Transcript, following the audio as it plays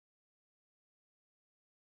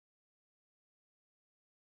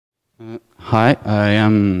Hi, I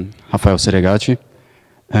am Rafael Console,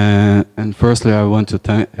 and firstly I want to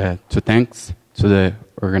thanks to the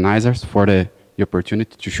organizers for the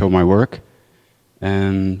opportunity to show my work.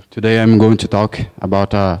 And today I'm going to talk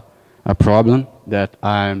about a problem that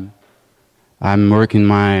I'm working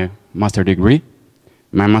my master degree.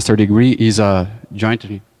 My master degree is a joint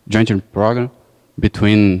program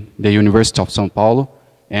between the University of São Paulo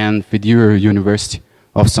and Federal University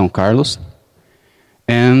of São Carlos.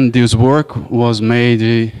 And this work was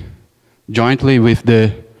made jointly with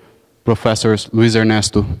the professors Luis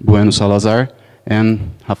Ernesto Bueno Salazar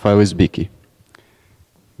and Rafael Console.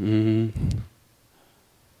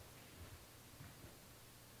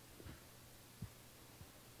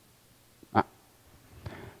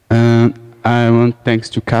 I want thanks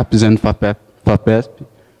to CAPES and FAPESP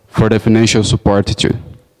for the financial support too.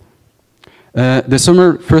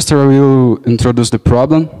 First I will introduce the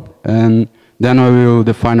problem, and then I will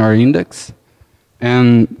define our index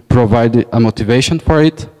and provide a motivation for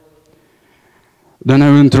it. Then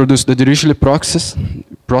I will introduce the Dirichlet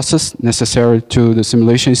process necessary to the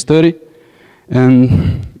simulation study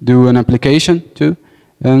and do an application too,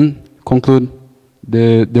 and conclude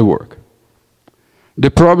the work.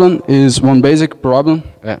 The problem is one basic problem.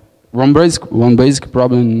 One basic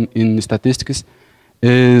problem in statistics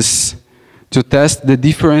is to test the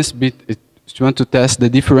difference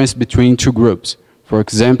between two groups. For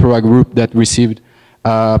example, a group that received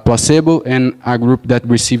a placebo and a group that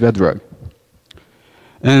received a drug.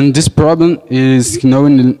 And this problem is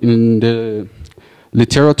known in the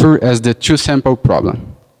literature as the two-sample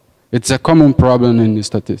problem. It's a common problem in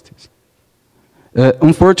statistics.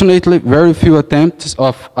 Unfortunately, very few attempts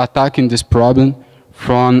of attacking this problem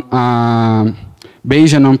from a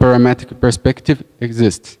Bayesian nonparametric perspective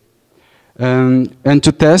exist. And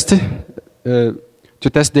to test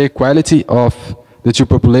the equality of the two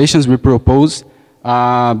populations, we propose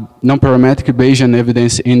a nonparametric Bayesian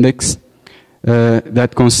evidence index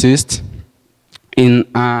that consists in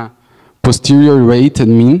a posterior weighted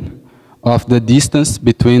mean of the distance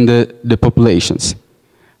between the populations.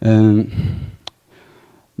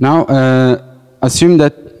 Now, assume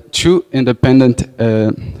that two independent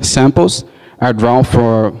samples are drawn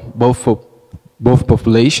for both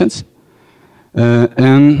populations.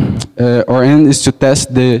 Our aim is to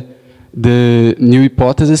test the new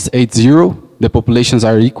hypothesis 8.0, the populations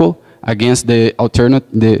are equal, against the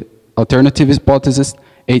alternative hypothesis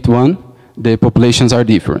 8.1, the populations are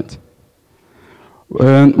different.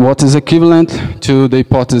 What is equivalent to the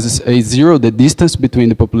hypothesis 8.0, the distance between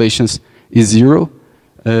the populations is 0,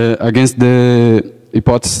 against the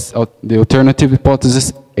alternative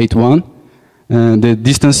hypothesis 8.1, the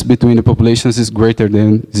distance between the populations is greater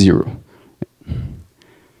than 0.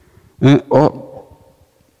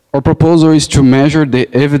 Our proposal is to measure the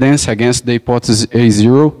evidence against the hypothesis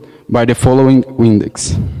A0 by the following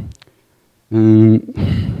index,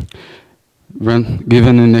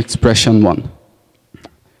 given in expression 1.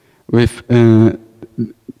 With the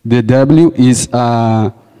W is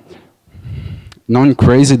a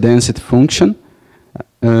non-crazy density function,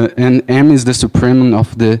 and M is the supremum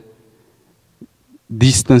of the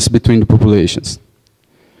distance between the populations.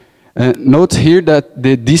 Note here that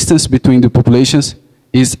the distance between the populations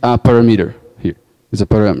is a parameter. Here is a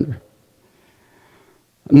parameter.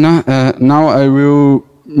 Now I will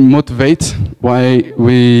motivate why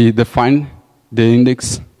we define the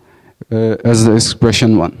index as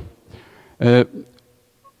expression 1.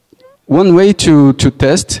 One way to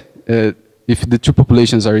test if the two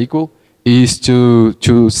populations are equal is to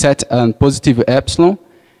set a positive epsilon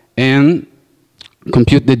and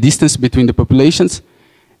compute the distance between the populations.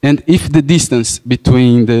 And if the distance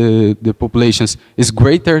between the populations is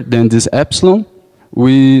greater than this epsilon,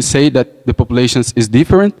 we say that the populations is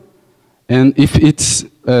different. And if it's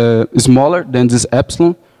smaller than this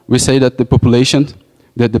epsilon, we say that the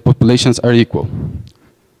populations are equal.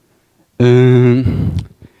 And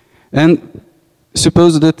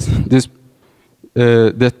suppose that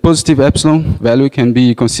that positive epsilon value can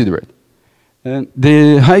be considered. And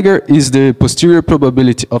the higher is the posterior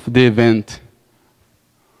probability of the event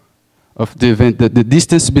that the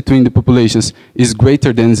distance between the populations is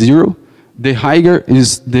greater than 0, the higher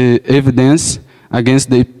is the evidence against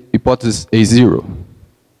the hypothesis A0.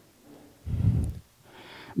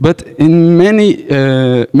 But in many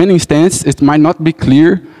instances, it might not be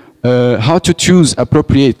clear how to choose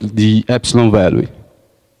appropriately the epsilon value.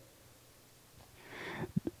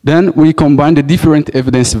 Then we combine the different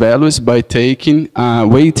evidence values by taking a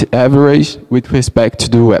weight average with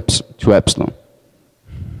respect to epsilon.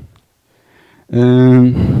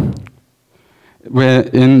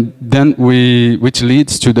 which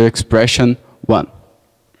leads to the expression 1.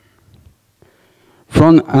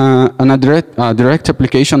 From a direct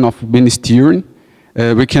application of Bayes theorem,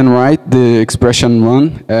 we can write the expression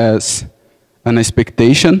 1 as an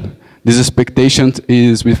expectation. This expectation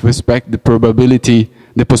is with respect to the probability,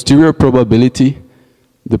 the posterior probability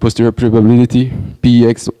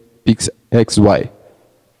Pxy.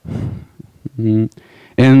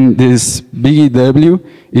 And this big W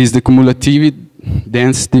is the cumulative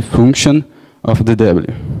density function of the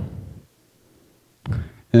W.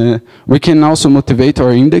 We can also motivate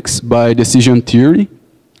our index by decision theory.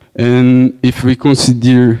 And if we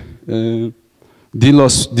consider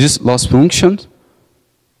this loss function,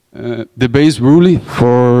 the Bayes rule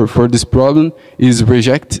for this problem is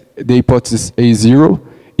reject the hypothesis A0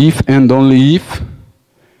 if and only if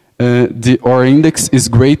our index is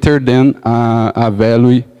greater than a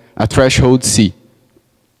value, a threshold C,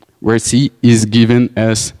 where C is given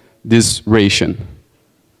as this ration.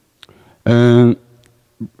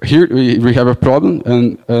 Here we have a problem,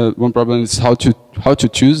 and one problem is how to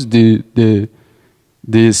choose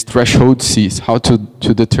this threshold C, how to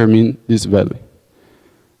determine this value.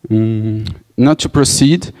 Not to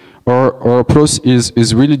proceed, our approach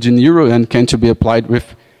is really general and can't be applied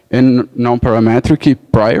with any non-parametric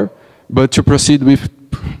prior, but to proceed with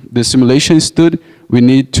the simulation study, we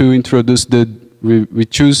need to introduce we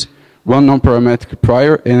choose one non-parametric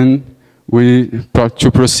prior and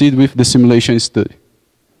to proceed with the simulation study.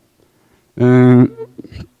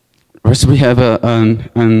 First we have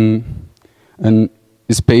an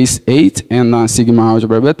space 8 and a sigma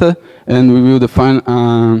algebra beta, and we will define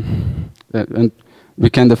and we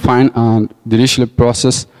can define a Dirichlet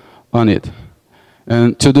process on it.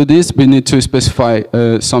 And to do this, we need to specify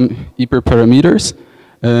some hyperparameters.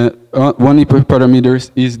 One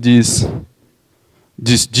hyperparameter is this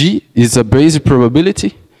G is a Bayes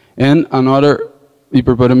probability, and another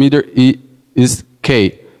hyperparameter is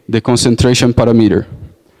K, the concentration parameter.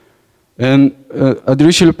 And a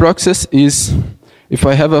Dirichlet process is if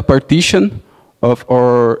I have a partition of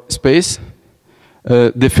our space,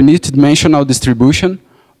 the finite dimensional distribution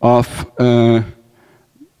of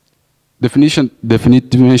definite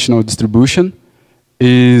dimensional distribution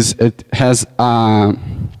has a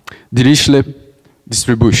Dirichlet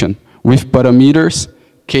distribution with parameters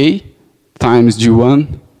K times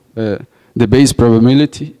G1, the Bayes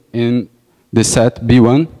probability, and the set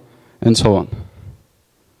B1, and so on.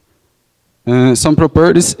 Some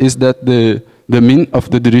properties is that the mean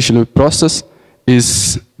of the Dirichlet process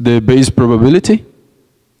is the Bayes probability,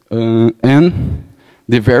 and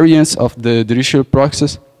the variance of the Dirichlet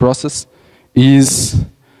process is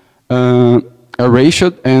a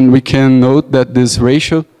ratio, and we can note that this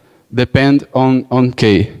ratio depends on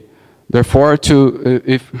K. Therefore,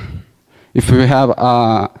 if we have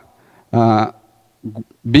a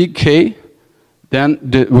big K, then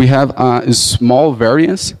we have a small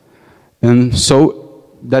variance, and so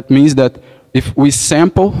that means that if we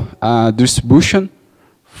sample a distribution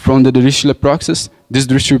from the Dirichlet process, this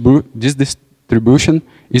distribution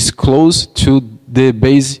is close to the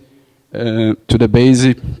Bayes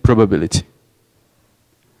probability.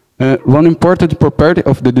 One important property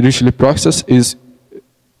of the Dirichlet process is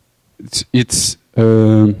it's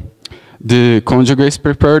the conjugate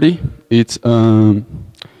property. It's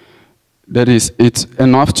it's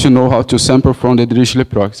enough to know how to sample from the Dirichlet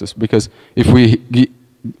process, because if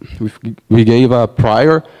we gave a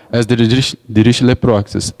prior as the Dirichlet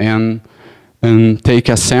process and take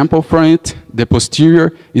a sample from it, the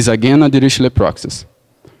posterior is again a Dirichlet process.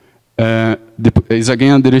 Is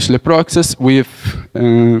again a Dirichlet process with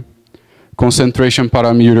concentration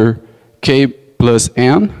parameter K plus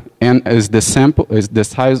N as the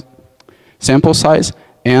sample size,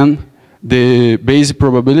 and the Bayes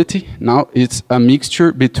probability. Now it's a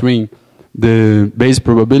mixture between the Bayes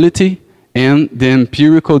probability and the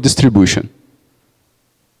empirical distribution.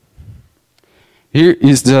 Here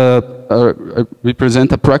is we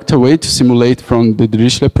present a practical way to simulate from the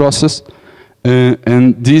Dirichlet process,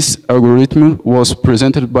 and this algorithm was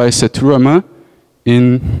presented by Setu-Rahman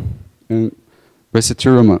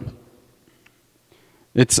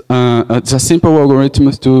It's a simple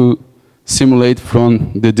algorithm to simulate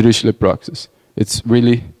from the Dirichlet process. It's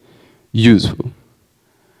really useful.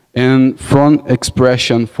 And from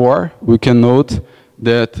expression 4, we can note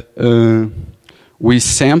that we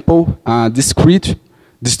sample a discrete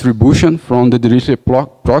distribution from the Dirichlet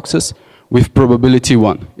process with probability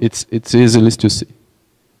 1. It's easy to see.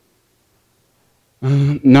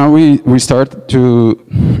 Now we start to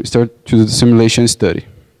the simulation study.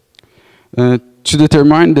 To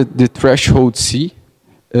determine the threshold C,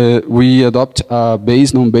 we adopt a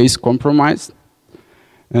base-non-base compromise.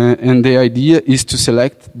 And the idea is to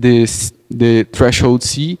select the threshold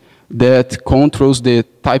C that controls the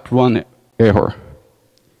type 1 error.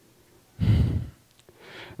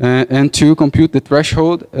 And to compute the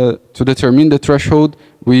threshold, to determine the threshold,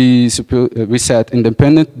 we set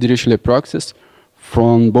independent Dirichlet proxies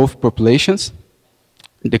from both populations,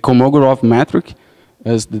 the Kolmogorov metric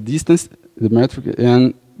as the distance, the metric,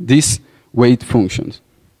 and this weight function.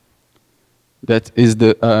 That is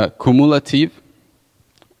the cumulative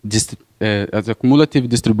as a cumulative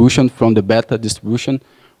distribution from the beta distribution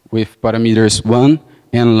with parameters 1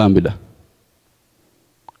 and lambda.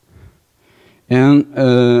 And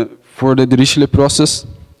for the Dirichlet process,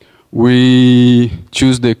 we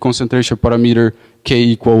choose the concentration parameter k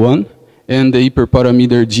equal 1 and the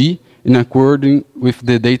hyperparameter g in accordance with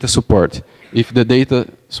the data support. If the data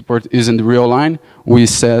support is in the real line, we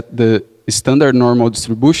set the standard normal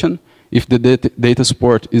distribution. If the data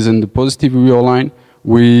support is in the positive real line,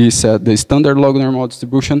 we set the standard log normal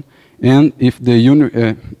distribution. And if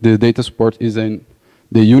the data support is in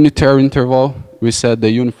the unitary interval, we set the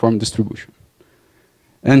uniform distribution.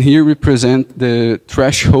 And here we present the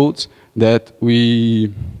thresholds that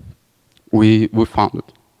we found.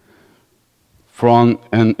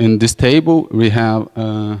 And in this table, we have,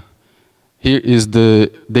 here is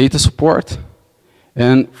the data support.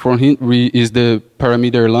 And from here is the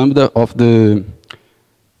parameter lambda of the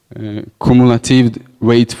cumulative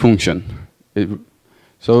weight function.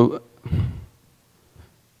 So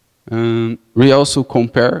we also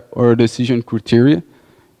compare our decision criteria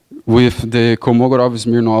with the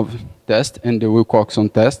Kolmogorov-Smirnov test and the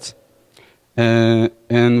Wilcoxon test.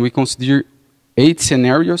 And we consider 8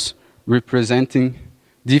 scenarios representing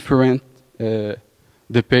different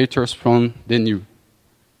departures from the new.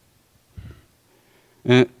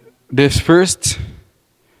 The first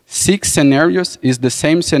 6 scenarios is the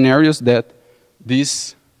same scenarios that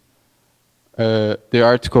this the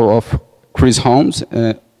article of Chris Holmes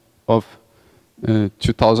of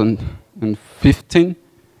 2015,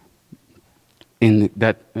 in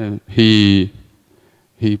that he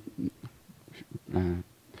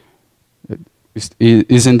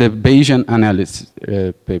is in the Bayesian analysis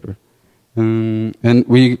paper. And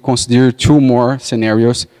we consider 2 more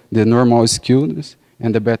scenarios, the normal skewness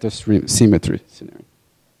and the beta symmetry scenario.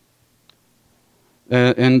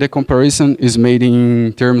 And the comparison is made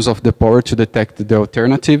in terms of the power to detect the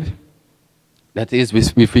alternative. That is,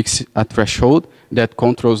 we fix a threshold that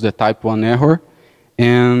controls the type 1 error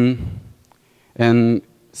and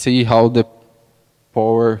see how the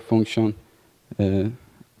power function, you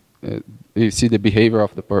see the behavior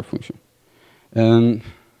of the power function. And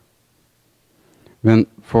then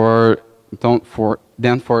for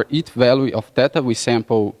each value of theta, we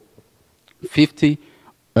sample 50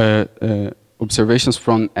 observations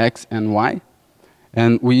from x and y,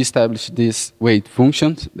 and we establish these weight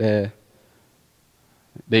functions, the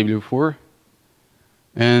W4,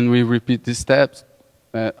 and we repeat these steps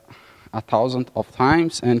 1,000 of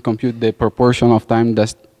times and compute the proportion of time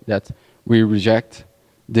that we reject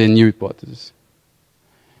the new hypothesis.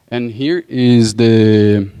 And here is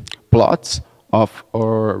the plots of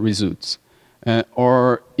our results.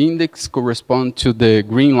 Our index corresponds to the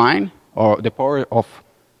green line, or the power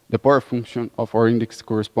function of our index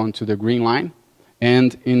corresponds to the green line.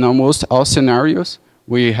 And in almost all scenarios,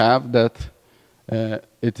 we have that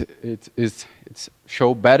it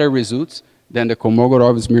show better results than the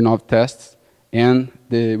Kolmogorov-Smirnov tests and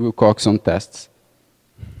the Wilcoxon tests.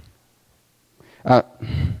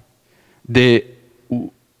 The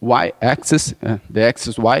y-axis, the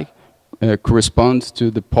axis y, corresponds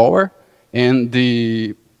to the power, and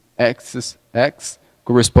the axis x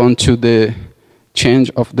corresponds to the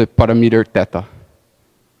change of the parameter theta.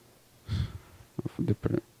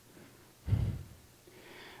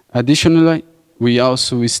 Additionally, we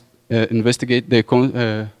also investigate the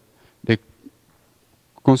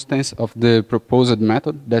constants of the proposed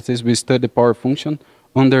method. That is, we study the power function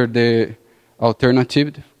under the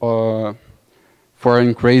alternative for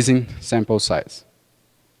increasing sample size.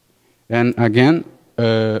 And again,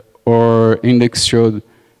 our index showed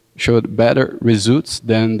better results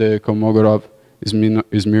than the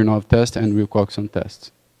Kolmogorov-Smirnov test and Wilcoxon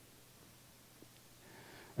tests.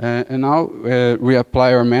 And now we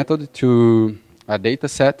apply our method to a data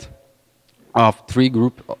set of 3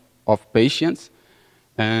 groups of patients,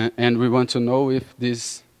 and we want to know if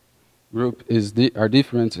this group are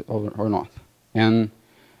different or not. And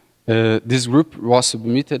this group was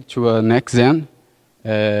submitted to an exam,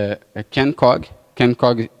 a CANCOG.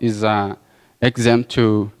 CANCOG is an exam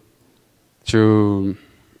to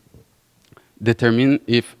determine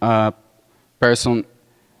if a person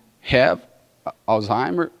have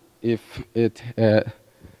Alzheimer, if it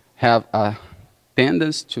have a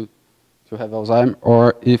tendency to have Alzheimer,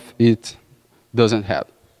 or if it doesn't have.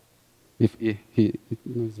 If it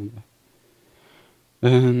doesn't have.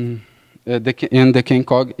 And the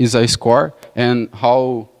KCOG is a score, and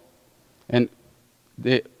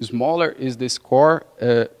the smaller is the score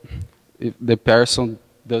if the person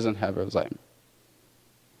doesn't have Alzheimer.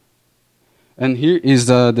 And here is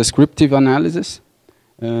the descriptive analysis.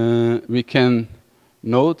 We can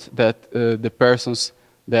note that the persons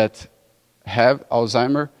that have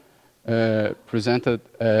Alzheimer presented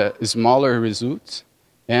smaller results,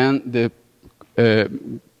 and the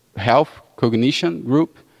health cognition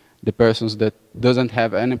group, the persons that doesn't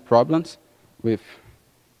have any problems with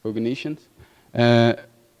cognitions,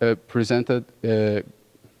 presented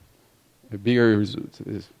bigger results.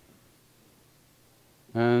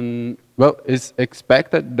 And well, it's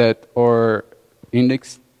expected that our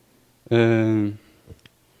index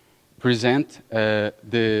present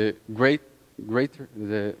the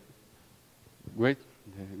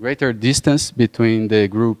greater distance between the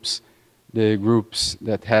groups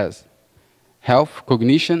that has health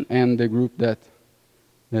cognition and the group that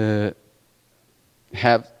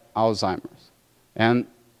have Alzheimer's. And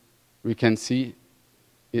we can see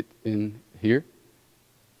it in here.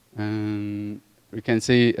 And we can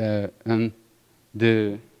see and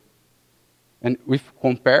we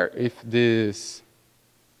compare if this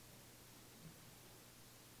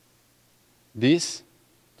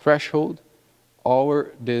threshold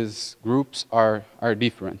or these groups are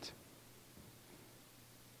different.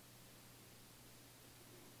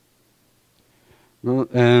 Well,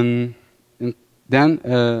 and then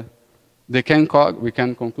the KCOG, we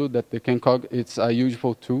can conclude that the KCOG is a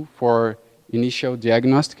useful tool for initial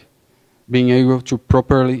diagnostic, being able to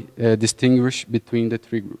properly distinguish between the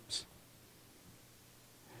three groups.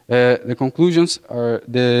 The conclusions are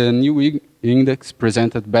the new index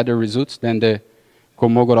presented better results than the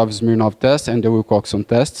Kolmogorov-Smirnov test and the Wilcoxon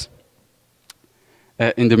tests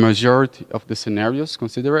in the majority of the scenarios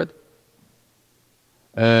considered.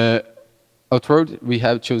 Although we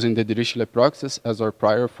have chosen the Dirichlet proxies as our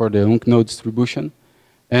prior for the UNC-node distribution,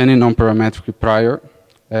 any non-parametric prior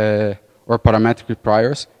or parametric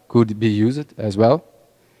priors could be used as well.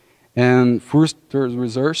 And further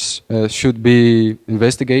research should be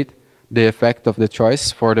investigate the effect of the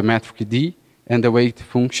choice for the metric D and the weight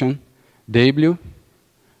function W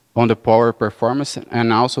on the power performance,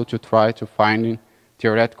 and also to try to find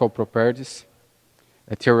theoretical properties,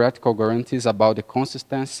 theoretical guarantees about the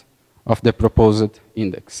consistency of the proposed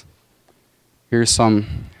index. Here's some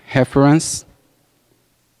reference.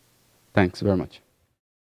 Thanks very much.